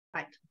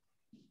Perfect.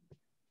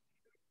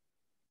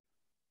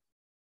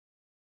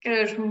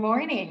 Good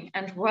morning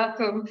and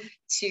welcome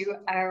to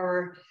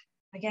our,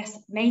 I guess,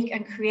 Make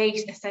and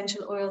Create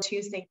Essential Oil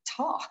Tuesday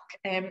talk.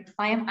 I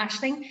am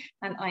Aisling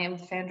and I am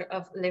the founder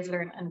of Live,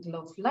 Learn and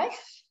Love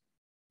Life.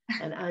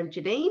 And I'm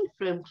Janine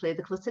from Clear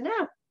the Clutter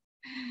Now.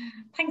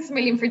 Thanks a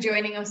million for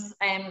joining us.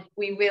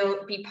 We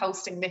will be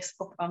posting this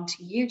up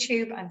onto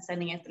YouTube and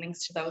sending out the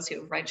links to those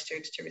who have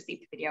registered to receive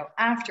the video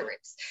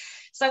afterwards.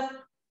 So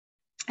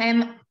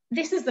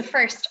this is the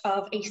first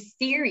of a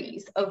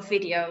series of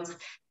videos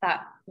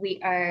that we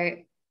are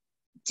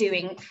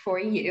doing for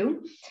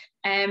you.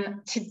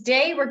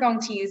 Today we're going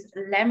to use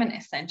lemon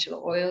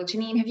essential oil.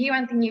 Janine, have you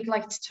anything you'd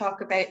like to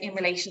talk about in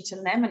relation to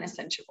lemon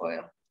essential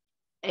oil?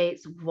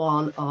 It's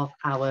one of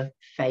our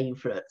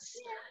favourites,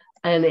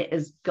 and it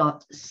has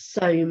got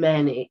so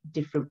many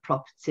different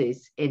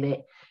properties in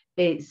it.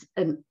 It's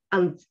an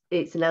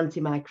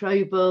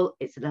antimicrobial,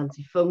 it's an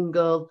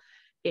antifungal,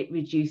 it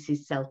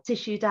reduces cell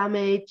tissue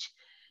damage,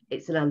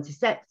 it's an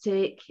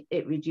antiseptic,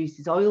 it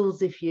reduces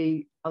oils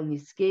on your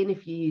skin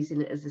if you're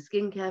using it as a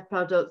skincare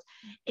product.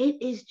 It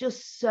is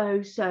just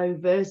so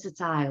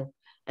versatile,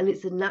 and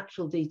it's a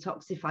natural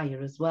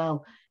detoxifier as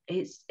well.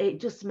 It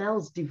just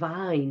smells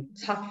divine.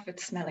 Top of it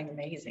smelling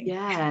amazing.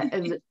 Yeah,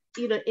 and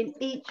you know, in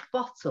each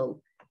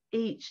bottle,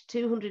 each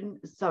 15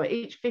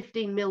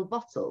 ml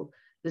bottle,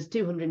 there's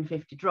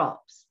 250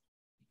 drops,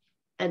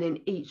 and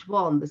in each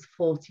one there's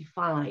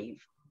 45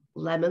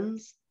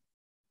 lemons.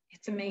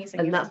 It's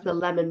amazing. And that's the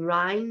lemon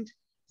rind.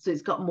 So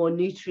it's got more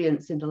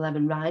nutrients in the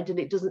lemon rind, and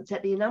it doesn't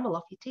take the enamel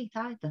off your teeth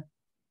either.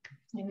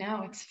 I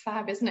know, it's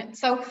fab, isn't it?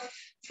 So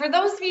for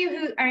those of you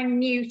who are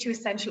new to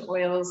essential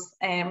oils,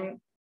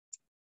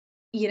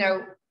 you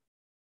know,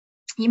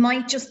 you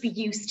might just be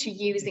used to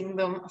using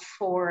them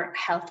for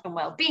health and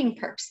well-being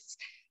purposes.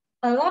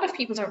 A lot of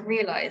people don't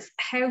realize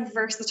how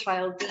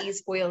versatile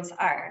these oils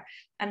are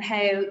and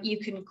how you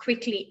can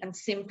quickly and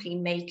simply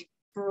make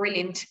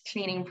brilliant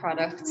cleaning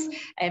products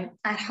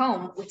at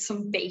home with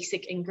some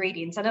basic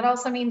ingredients. And it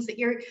also means that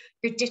you're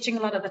ditching a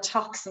lot of the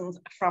toxins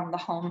from the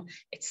home.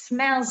 It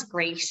smells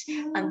great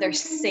and they're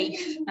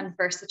safe and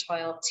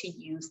versatile to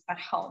use at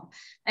home.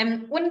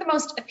 One of the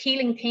most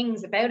appealing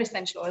things about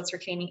essential oils for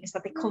cleaning is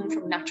that they come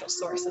from natural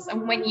sources,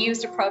 and when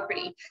used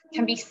appropriately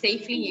can be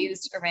safely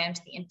used around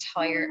the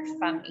entire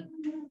family.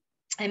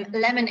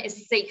 Lemon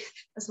is safe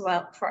as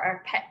well for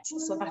our pets,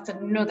 so that's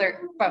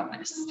another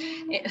bonus,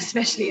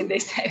 especially in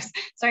this house.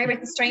 Sorry about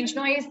the strange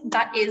noise.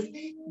 That is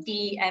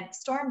the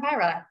storm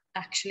barrel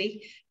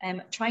actually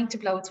trying to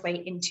blow its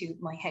way into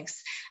my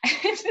house.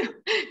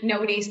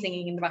 Nobody's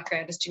singing in the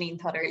background, as Janine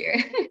thought earlier.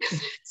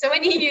 So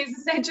when you use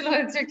essential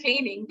oils for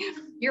cleaning,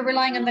 you're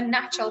relying on the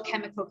natural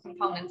chemical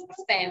components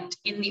found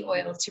in the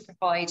oil to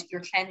provide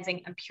your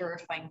cleansing and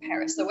purifying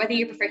power. So whether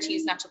you prefer to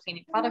use natural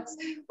cleaning products,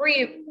 or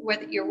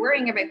whether you're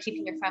worrying about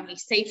keeping your family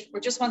safe or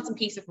just want some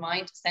peace of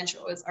mind,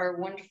 essential oils are a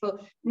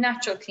wonderful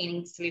natural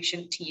cleaning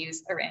solution to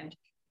use around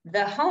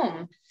the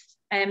home.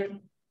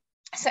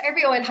 So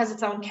every oil has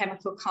its own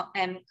chemical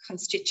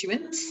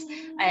constituents.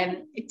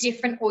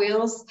 Different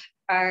oils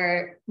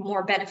are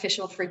more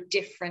beneficial for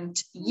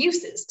different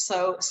uses.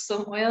 So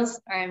some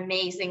oils are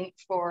amazing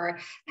for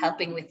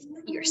helping with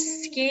your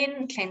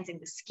skin, cleansing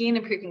the skin,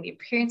 improving the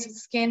appearance of the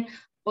skin.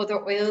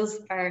 Other oils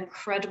are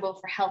incredible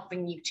for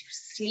helping you to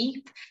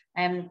sleep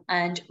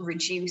and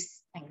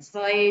reduce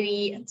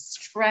anxiety and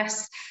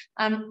stress.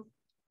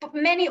 But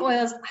many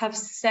oils have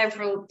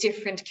several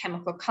different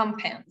chemical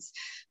compounds,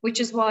 which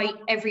is why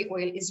every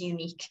oil is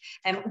unique.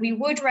 We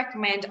would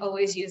recommend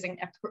always using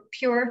a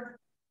pure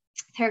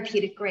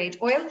therapeutic grade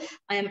oil.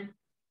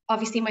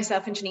 Obviously,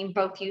 myself and Janine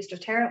both use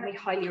doTerra, and we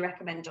highly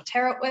recommend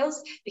doTerra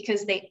oils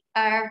because they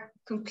are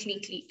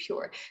completely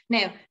pure.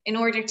 Now, in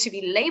order to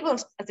be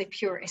labeled as a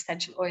pure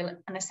essential oil,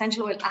 an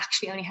essential oil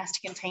actually only has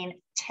to contain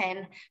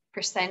 10%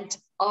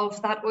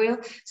 of that oil.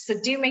 So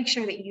do make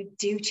sure that you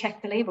do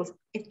check the labels.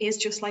 It is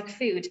just like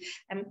food,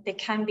 and they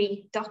can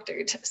be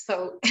doctored.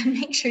 So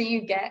make sure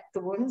you get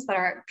the ones that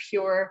are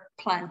pure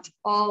plant,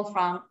 all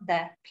from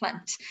the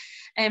plant.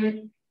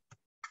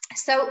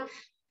 So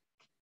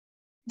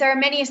there are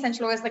many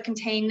essential oils that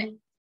contain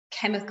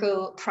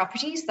chemical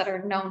properties that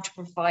are known to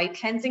provide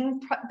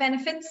cleansing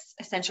benefits.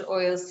 Essential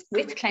oils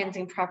with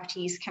cleansing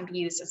properties can be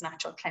used as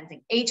natural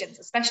cleansing agents,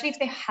 especially if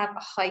they have a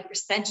high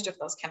percentage of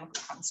those chemical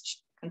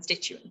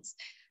constituents.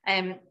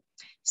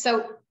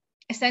 So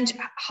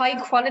high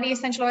quality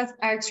essential oils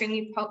are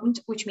extremely potent,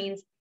 which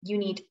means you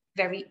need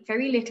very,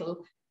 very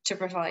little to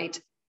provide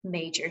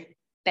major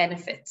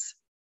benefits.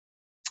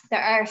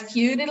 There are a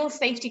few little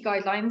safety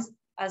guidelines.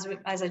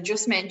 As I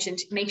just mentioned,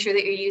 make sure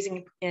that you're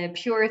using a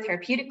pure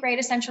therapeutic grade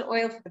essential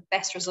oil for the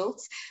best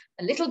results.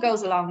 A little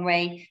goes a long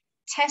way.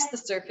 Test the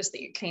surface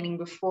that you're cleaning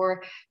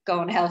before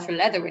going hell for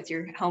leather with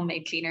your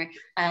homemade cleaner,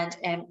 and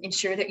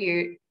ensure that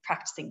you're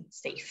practicing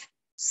safe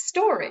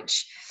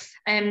storage.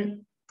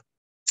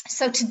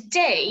 So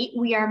today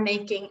we are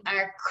making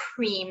our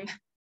cream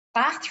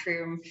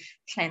bathroom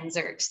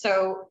cleanser.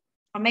 So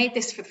I made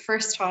this for the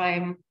first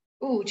time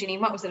oh, Janine,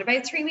 what was it?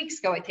 About 3 weeks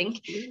ago, I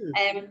think.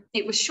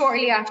 It was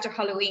shortly after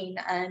Halloween,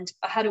 and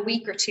I had a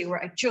week or two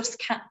where I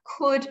just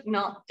could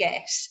not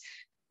get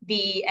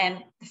the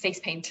face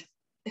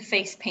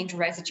paint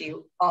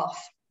residue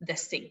off the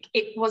sink.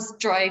 It was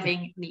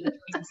driving me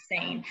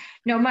insane.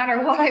 No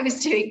matter what I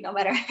was doing, no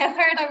matter how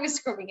hard I was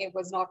scrubbing, it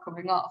was not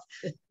coming off.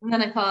 And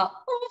then I thought,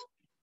 oh,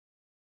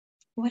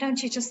 why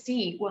don't you just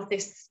see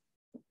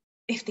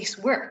if this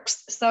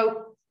works?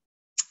 So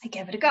I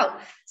gave it a go.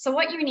 So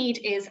what you need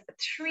is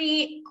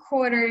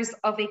 3/4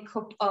 of a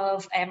cup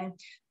of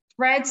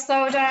bread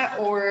soda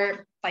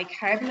or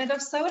bicarbonate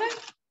of soda.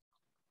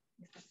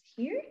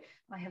 Here,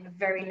 I have a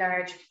very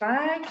large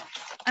bag.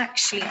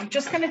 Actually, I'm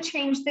just going to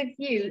change the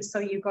view so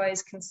you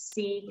guys can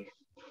see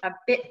a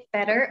bit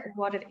better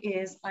what it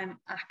is I'm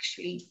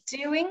actually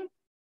doing.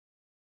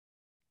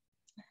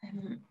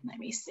 Let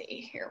me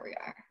see, here we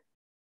are.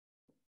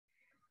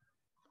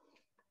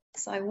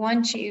 So I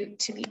want you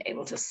to be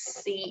able to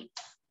see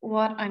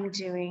what I'm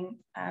doing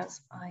as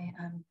I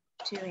am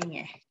doing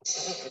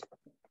it.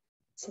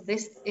 So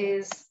this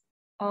is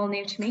all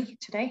new to me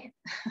today.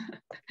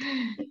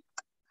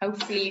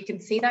 Hopefully you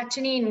can see that,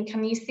 Janine.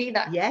 Can you see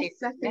that?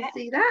 Yes, I can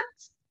see that.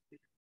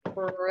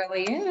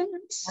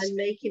 Brilliant. I'm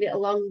making it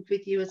along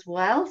with you as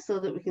well so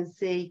that we can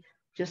see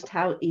just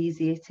how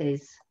easy it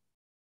is.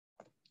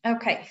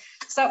 Okay,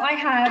 so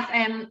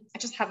I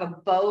just have a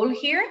bowl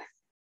here.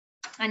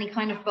 Any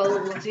kind of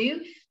bowl will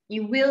do.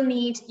 You will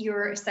need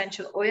your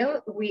essential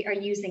oil. We are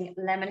using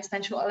lemon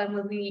essential oil,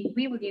 and we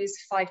will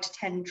use 5 to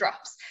 10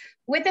 drops.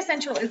 With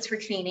essential oils for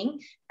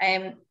cleaning,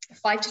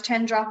 5 to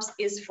 10 drops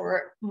is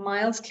for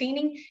mild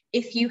cleaning.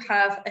 If you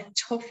have a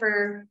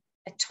tougher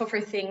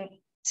thing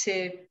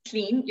to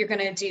clean, you're going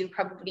to do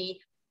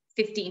probably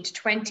 15 to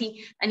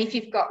 20. And if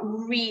you've got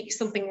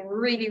something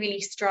really,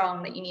 really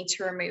strong that you need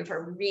to remove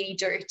or really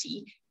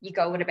dirty, you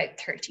go with about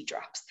 30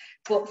 drops.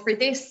 But for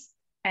this,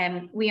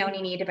 we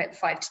only need about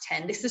 5 to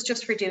 10. This is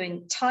just for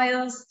doing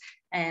tiles,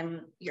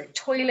 your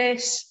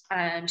toilet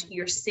and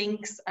your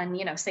sinks and,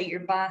 you know, say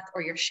your bath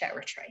or your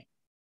shower tray.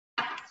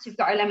 So you've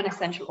got our lemon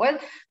essential oil.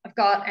 I've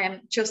got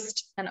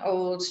just an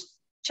old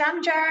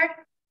jam jar.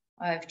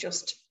 I've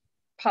just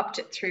popped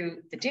it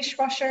through the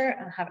dishwasher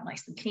and have it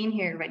nice and clean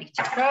here, ready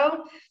to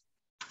go.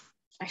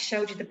 I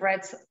showed you the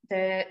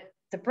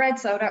bread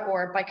soda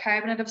or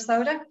bicarbonate of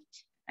soda.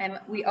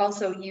 We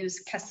also use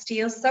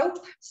castile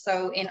soap.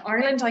 So in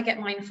Ireland, I get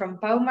mine from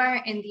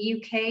Bomar. In the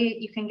UK,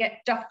 you can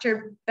get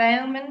Dr.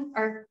 Bauman,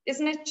 or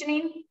isn't it,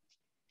 Janine?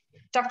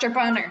 Dr.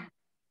 Bonner.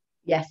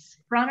 Yes.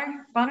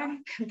 Bronner.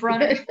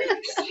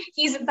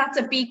 That's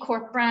a B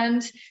Corp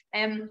brand.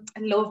 I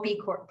love B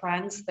Corp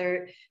brands.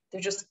 They're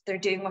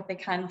doing what they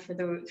can for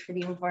the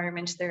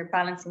environment. They're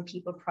balancing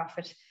people and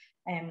profit.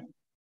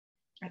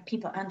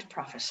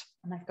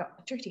 And I've got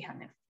a dirty hand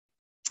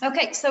now.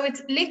 Okay, so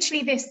it's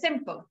literally this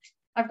simple.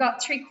 I've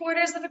got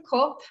 3/4 of a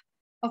cup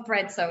of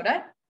bread soda,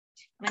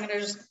 and I'm going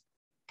to just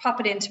pop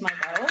it into my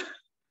bowl.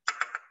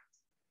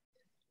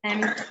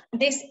 And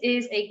this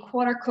is a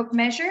 1/4 cup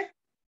measure,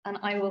 and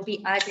I will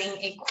be adding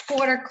a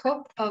 1/4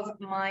 cup of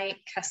my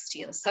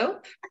castile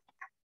soap.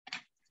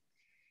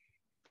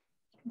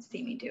 You can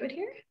see me do it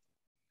here.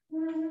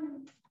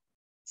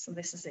 So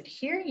this is it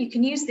here. You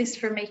can use this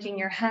for making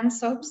your hand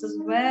soaps as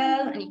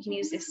well, and you can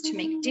use this to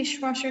make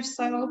dishwasher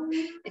soap.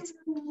 It's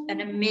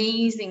an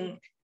amazing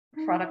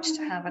product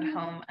to have at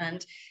home,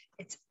 and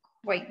it's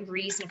quite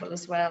reasonable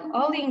as well.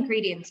 All the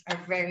ingredients are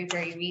very,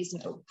 very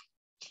reasonable.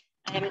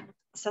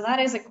 So that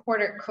is a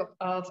 1/4 cup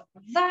of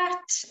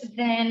that.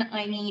 Then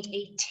I need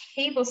a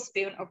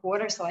tablespoon of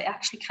water. So I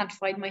actually can't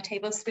find my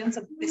tablespoon.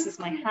 So this is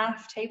my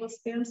 1/2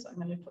 tablespoon. So I'm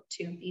going to put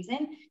 2 of these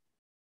in.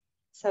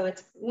 So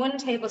it's 1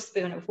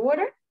 tablespoon of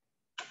water.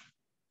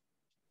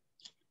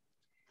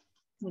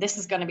 And this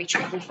is going to be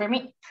tricky for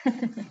me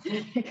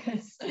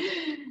because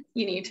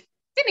you need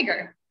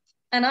vinegar.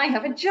 And I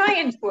have a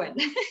giant one.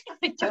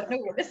 I don't know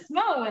where the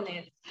small one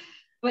is.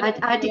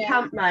 But I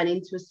decamp mine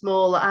into a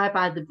smaller. I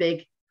buy the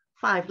big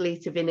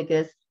 5-litre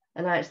vinegars,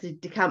 and I actually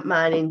decamp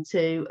mine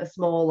into a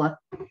smaller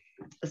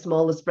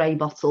spray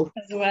bottle.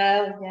 As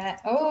well, yeah.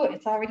 Oh,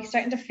 it's already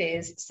starting to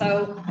fizz.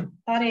 So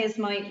that is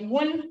my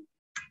 1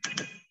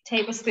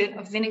 tablespoon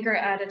of vinegar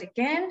added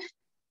again.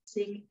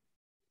 So you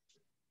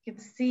can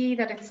see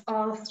that it's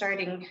all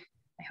starting.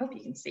 I hope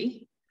you can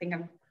see. I think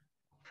I'm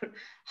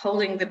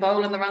holding the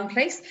bowl in the wrong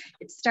place.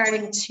 It's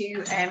starting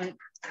to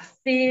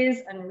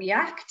fizz and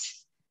react.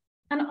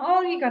 And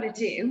all you got to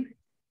do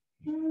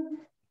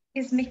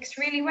is mix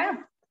really well.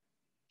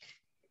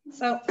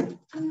 So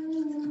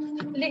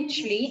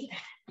literally,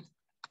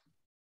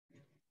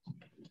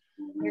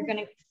 you're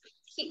going to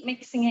keep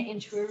mixing it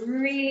into a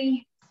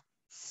really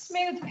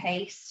smooth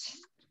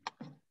paste.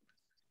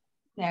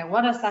 Now,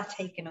 what has that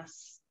taken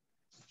us?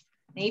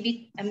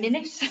 Maybe a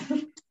minute.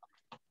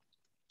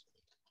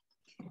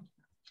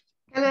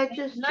 Can I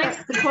just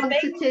check the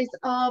quantities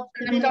of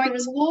the vinegar and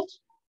water?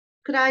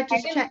 Could I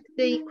just check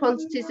the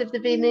quantities of the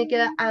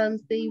vinegar and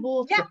the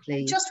water,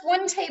 please? Just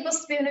 1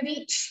 tablespoon of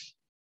each.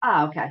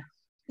 Ah, okay.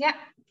 Yeah,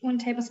 1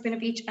 tablespoon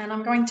of each. And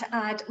I'm going to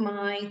add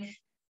my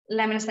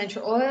lemon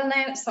essential oil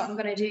now. So I'm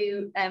going to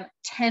do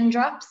 10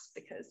 drops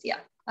because, yeah,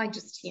 I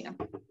just, you know,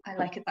 I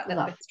like it that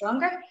little bit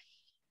stronger.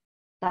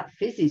 That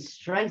fizzes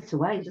straight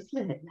away,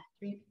 doesn't it?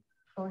 3,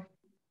 4,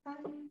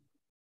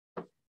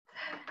 5,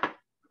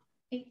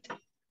 8,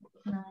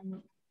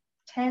 9,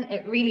 10.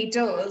 It really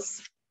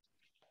does.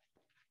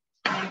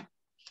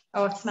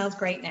 Oh, it smells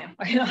great now.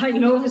 I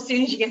love as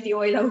soon as you get the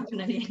oil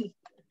opening in.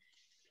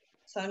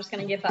 So I'm just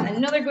going to give that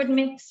another good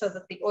mix so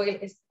that the oil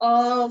is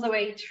all the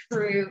way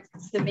through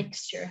the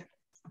mixture.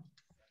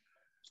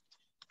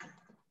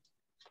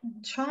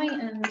 And try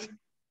and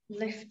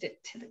lift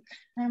it to the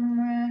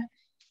camera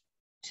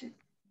to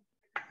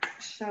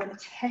show the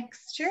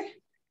texture.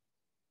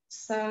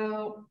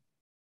 So,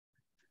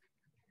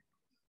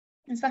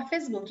 is that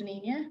visible,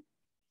 Janine?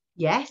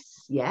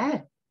 Yes,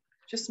 yeah.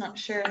 Just not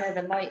sure how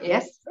the light is.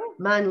 Yes,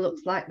 mine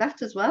looks like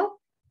that as well.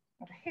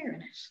 Got a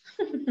hair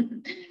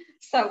in it.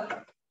 So,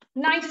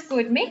 nice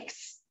good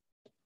mix.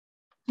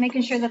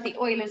 Making sure that the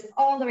oil is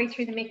all the way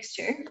through the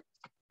mixture.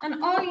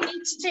 And all you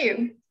need to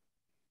do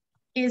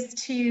is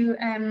to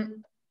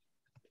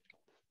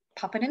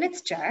pop it in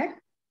its jar.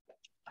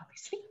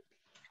 Obviously,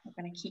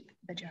 we're going to keep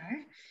the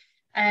jar.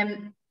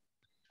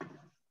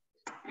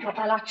 Well,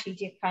 I'll actually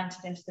decant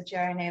it into the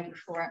jar now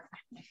before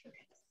I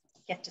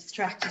get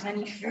distracted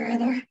any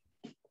further.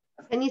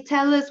 Can you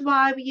tell us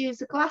why we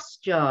use a glass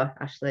jar,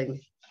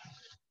 Aisling?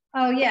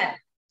 Oh, yeah.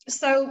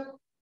 So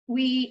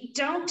we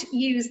don't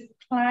use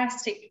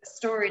plastic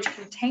storage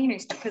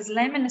containers because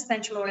lemon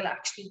essential oil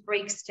actually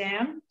breaks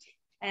down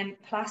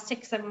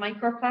plastics and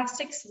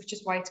microplastics, which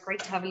is why it's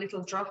great to have a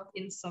little drop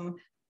in some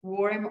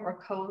warm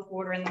or cold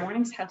water in the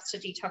mornings. Helps to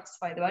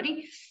detoxify the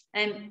body.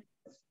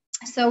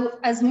 So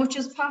as much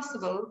as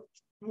possible,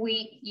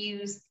 we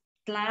use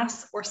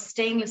glass or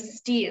stainless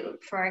steel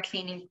for our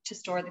cleaning, to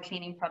store the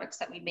cleaning products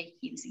that we make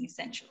using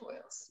essential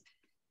oils.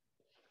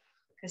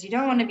 Because you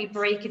don't want to be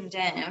breaking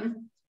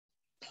down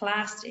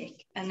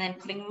plastic and then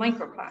putting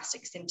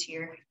microplastics into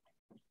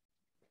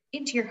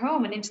your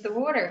home and into the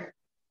water,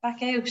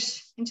 back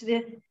out into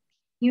the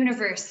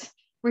universe.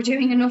 We're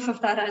doing enough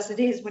of that as it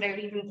is without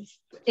even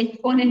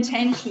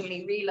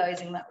unintentionally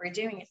realizing that we're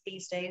doing it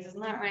these days.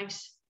 Isn't that right?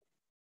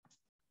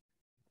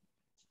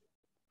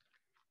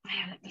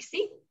 Let me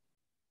see.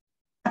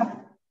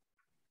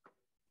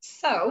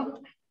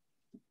 So,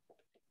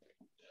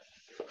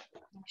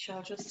 I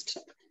shall just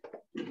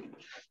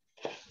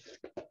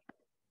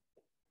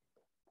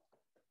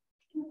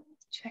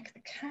check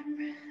the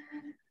camera.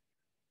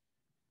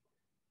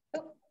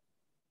 Oh.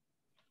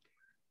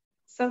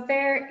 So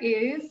there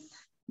is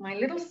my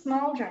little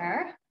small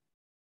jar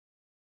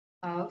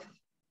of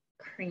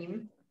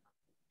cream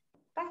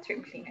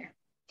bathroom cleaner.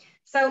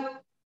 So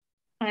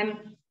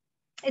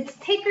it's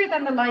thicker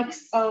than the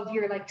likes of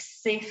your like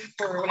Cif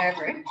or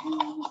whatever,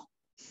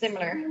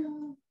 similar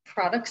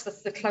products.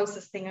 That's the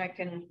closest thing I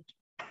can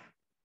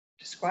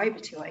describe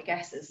it to, I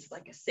guess, is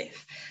like a Cif.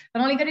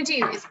 And all you're going to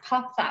do is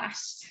pop that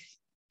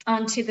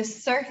onto the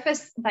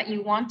surface that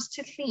you want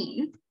to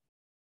clean.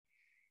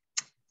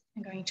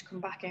 I'm going to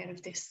come back out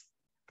of this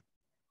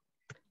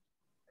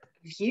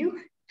view.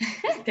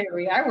 There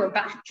we are, we're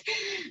back.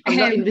 I'm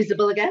not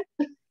invisible again.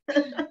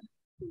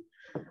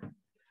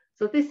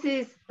 So this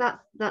is,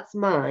 that's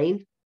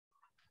mine.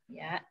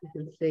 Yeah. You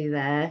can see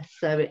there.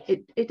 So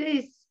it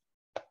is,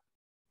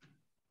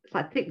 it's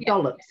like thick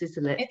dollops,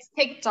 isn't it? It's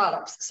thick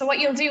dollops. So what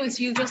you'll do is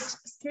you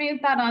just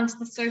smooth that onto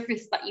the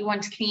surface that you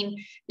want to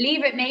clean.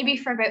 Leave it maybe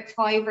for about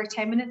 5 or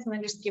 10 minutes and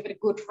then just give it a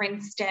good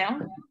rinse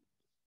down.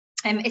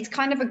 It's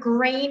kind of a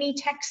grainy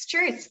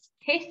texture. It's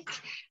thick,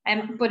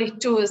 but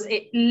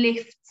it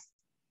lifts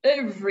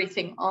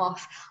everything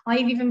off.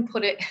 I've even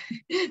put it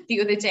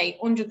the other day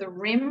under the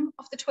rim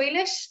of the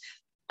toilet,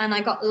 and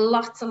I got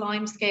lots of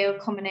lime scale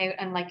coming out,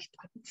 and like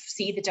I could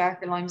see the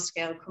darker lime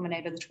scale coming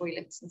out of the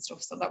toilets and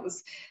stuff. So I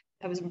was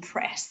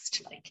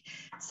impressed. Like,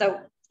 so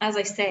as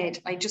I said,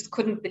 I just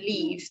couldn't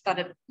believe that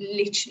it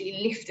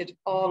literally lifted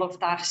all of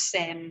that.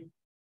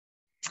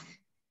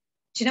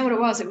 Do you know what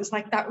it was? It was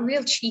like that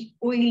real cheap,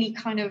 oily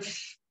kind of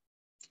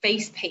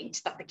face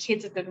paint that the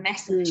kids have been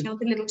messing with. You know,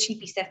 the little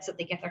cheapy sets that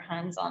they get their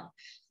hands on.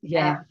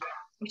 Yeah.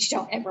 Which you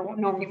don't ever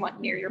normally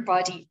want near your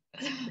body.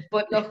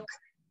 But look,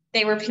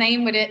 they were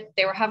playing with it.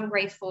 They were having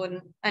great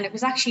fun. And it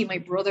was actually my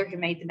brother who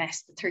made the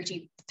mess, the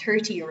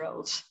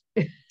 30-year-old,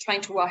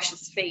 trying to wash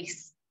his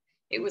face.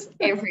 It was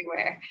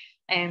everywhere.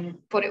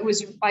 But it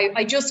was,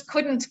 I just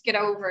couldn't get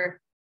over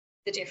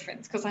the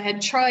difference because I had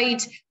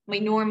tried my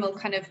normal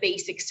kind of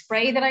basic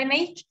spray that I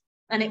make,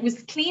 and it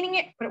was cleaning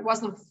it, but it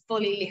wasn't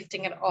fully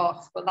lifting it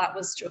off. But that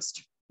was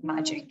just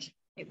magic.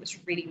 It was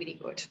really, really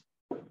good.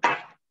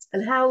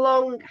 And how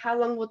long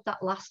would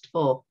that last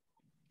for?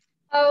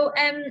 Oh,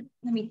 let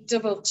me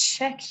double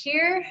check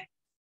here.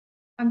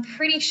 I'm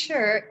pretty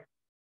sure.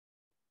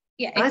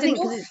 Yeah, it's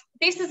enough.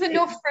 This is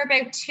enough for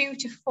about 2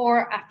 to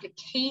 4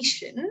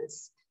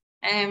 applications.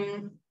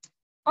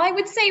 I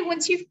would say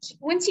once you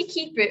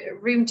keep it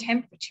at room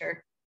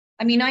temperature.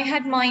 I mean, I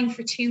had mine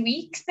for 2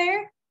 weeks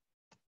there.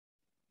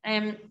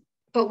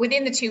 But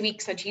within the 2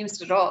 weeks, I'd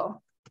used it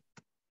all.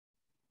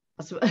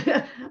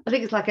 I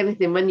think it's like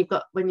anything, when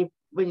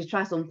you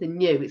try something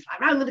new, it's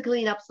like, I'm going to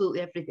clean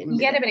absolutely everything. You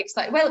get a bit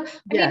excited. Well, I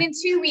Yeah. mean, in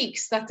 2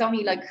 weeks, that's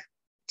only like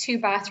 2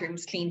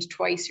 bathrooms cleaned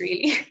twice,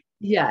 really.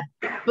 Yeah,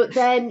 but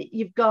then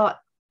you've got,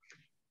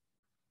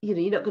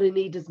 you're not going to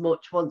need as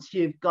much once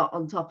you've got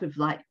on top of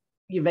like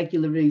your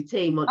regular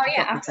routine, once Oh you've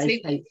yeah, got the face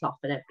absolutely. paints off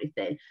and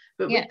everything.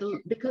 But Yeah.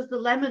 because the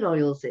lemon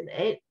oil's in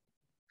it,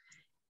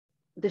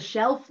 the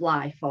shelf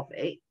life of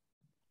it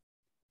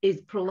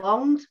is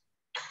prolonged.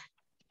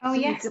 Oh So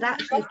you yes. could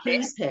actually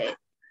keep it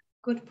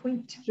Good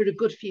point. for a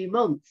good few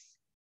months.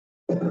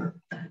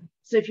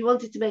 So if you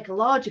wanted to make a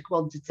larger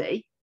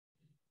quantity,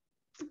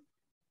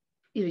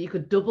 you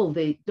could double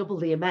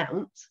the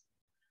amount.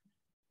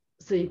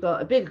 So you've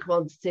got a bigger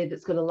quantity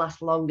that's going to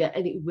last longer,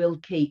 and it will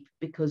keep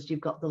because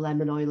you've got the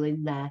lemon oil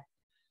in there.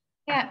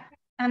 Yeah,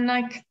 and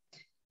like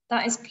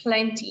that is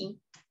plenty.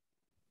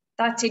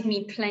 That did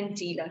me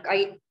plenty. Like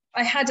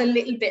I had a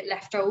little bit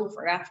left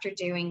over after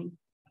doing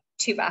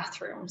 2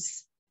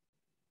 bathrooms,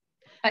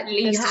 at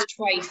least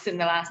twice in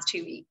the last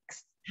 2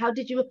 weeks. How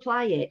did you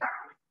apply it?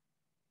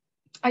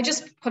 I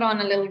just put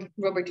on a little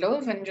rubber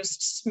glove and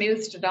just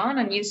smoothed it on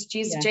and used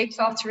a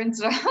jigsaw to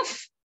rinse it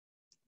off.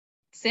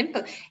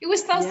 Simple. It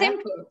was so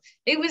simple.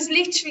 It was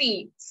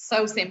literally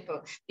so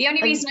simple. The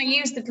only reason I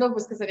used the glove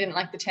was because I didn't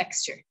like the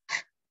texture.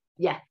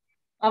 Yeah.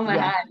 On my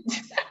hand.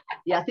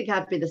 Yeah, I think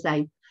I'd be the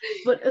same.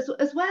 But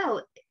as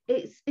well,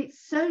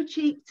 it's so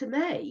cheap to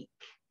make.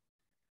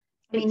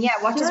 I mean,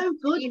 it's so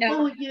good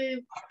for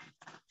you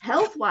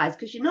health-wise,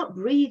 because you're not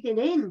breathing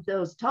in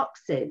those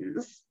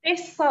toxins.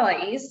 This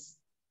size,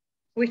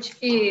 which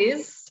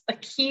is a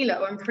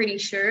kilo, I'm pretty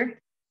sure.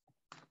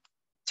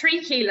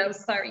 3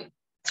 kilos, sorry.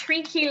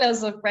 3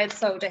 kilos of red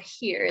soda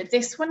here.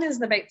 This one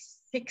is about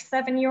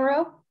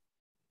 €6-7.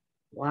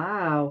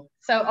 Wow.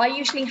 So I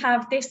usually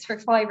have this for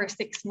 5 or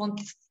 6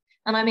 months,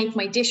 and I make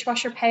my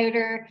dishwasher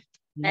powder.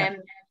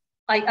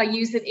 I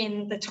use it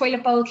in the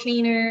toilet bowl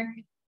cleaner.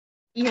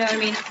 You know what I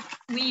mean?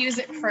 We use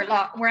it for a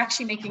lot. We're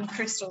actually making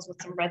crystals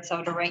with some red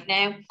soda right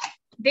now.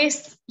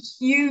 This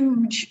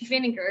huge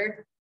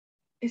vinegar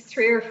is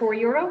 €3 or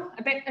 €4.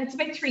 It's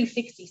about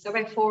 3.60, so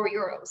about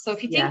 €4. So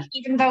if you think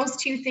even those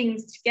two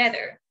things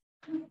together,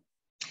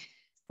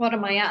 what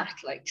am I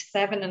at? Like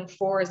 7 and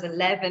 4 is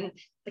 11.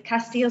 The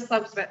castile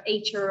soap's about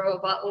 €8 a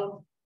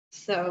bottle,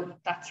 so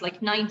that's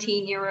like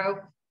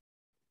 €19.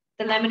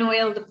 The lemon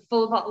oil, the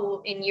full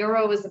bottle in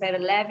euro, is about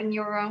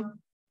 €11.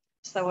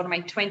 So what am I,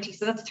 20?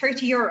 So that's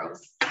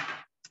 €30.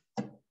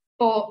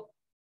 But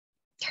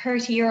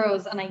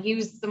 €30, and I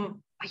use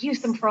them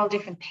for all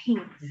different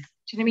things. Do you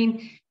know what I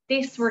mean?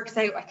 This works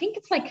out, I think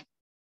it's like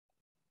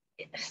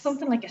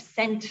something like a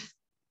cent,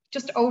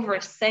 just over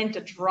a cent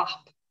a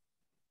drop.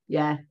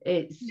 Yeah,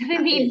 it's. You know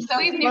what I mean?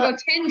 So even if you go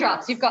 10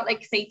 drops, you've got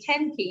like, say,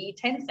 10p,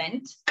 10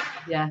 cent.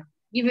 Yeah.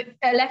 You've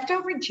a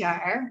leftover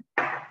jar.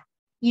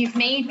 You've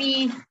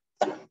maybe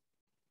about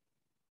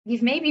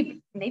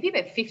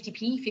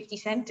 50p, 50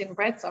 cent in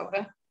bread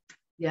soda.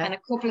 Yeah. And a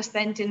couple of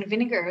cent in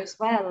vinegar as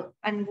well.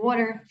 And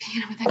water,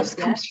 that just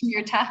comes from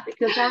your tap.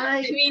 Because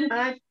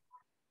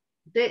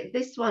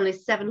this one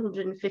is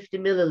 750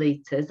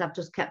 millilitres. I've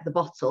just kept the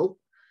bottle.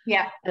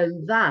 Yeah.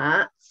 And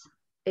that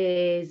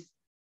is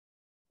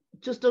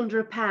just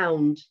under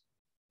 £1.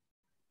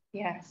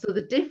 Yeah. So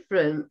the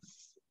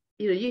difference,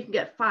 you can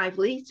get 5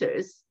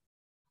 litres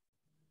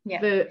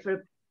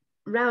for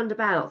round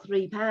about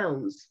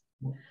 £3.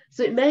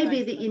 So it may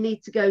be that you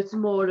need to go to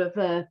more of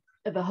a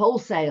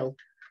wholesale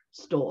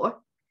store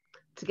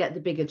to get the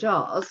bigger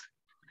jars.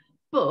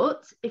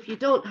 But if you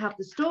don't have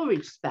the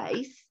storage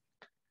space,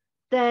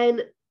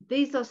 then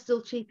these are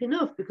still cheap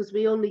enough, because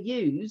we only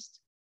used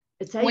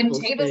a tablespoon.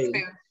 1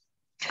 tablespoon.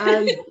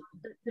 And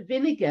the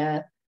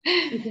vinegar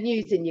you can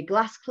use in your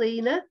glass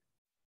cleaner.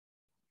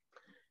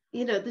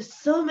 There's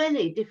so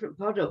many different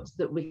products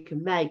that we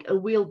can make,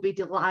 and we'll be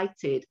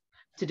delighted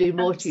to do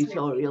more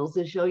tutorials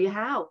and show you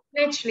how.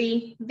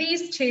 Literally,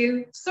 these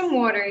two, some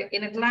water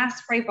in a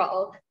glass spray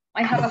bottle.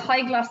 I have a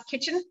high gloss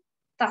kitchen.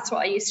 That's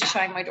what I used to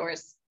shine my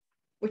doors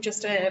with,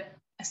 just a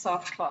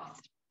soft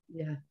cloth.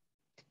 Yeah.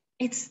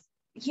 It's,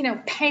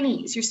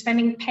 pennies. You're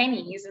spending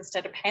pennies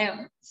instead of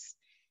pounds.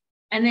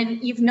 And then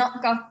you've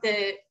not got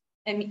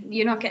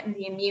you're not getting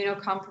the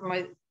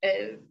immunocompromised,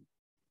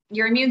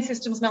 your immune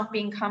system's not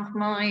being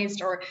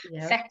compromised or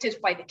affected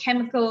by the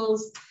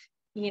chemicals.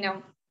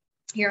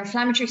 Your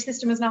inflammatory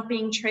system is not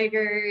being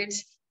triggered.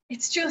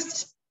 It's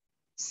just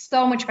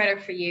so much better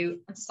for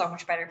you and so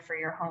much better for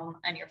your home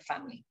and your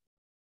family.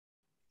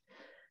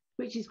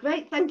 Which is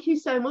great. Thank you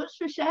so much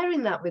for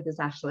sharing that with us,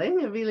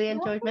 Aisling. I really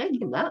enjoyed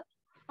making that.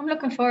 I'm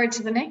looking forward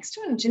to the next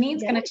one.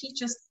 Janine's going to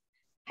teach us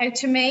how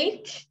to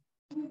make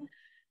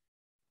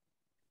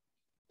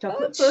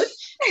chocolate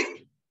fudge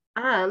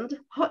and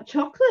hot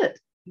chocolate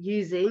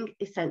using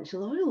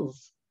essential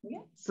oils.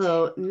 Yeah.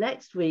 So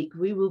next week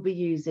we will be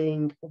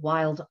using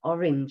wild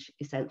orange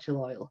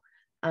essential oil,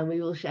 and we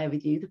will share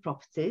with you the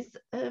properties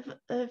of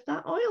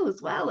that oil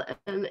as well.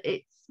 And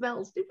it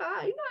smells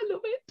divine. I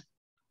love it.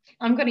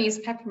 I'm going to use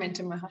peppermint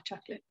in my hot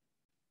chocolate,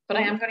 but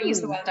I am going to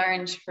use the wild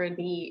orange for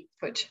the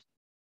fudge.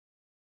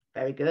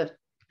 Very good.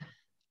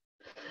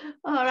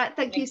 All right,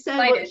 thank you so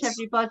Excited. much,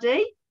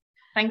 everybody.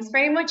 Thanks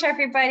very much,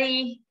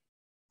 everybody.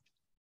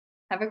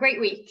 Have a great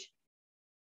week.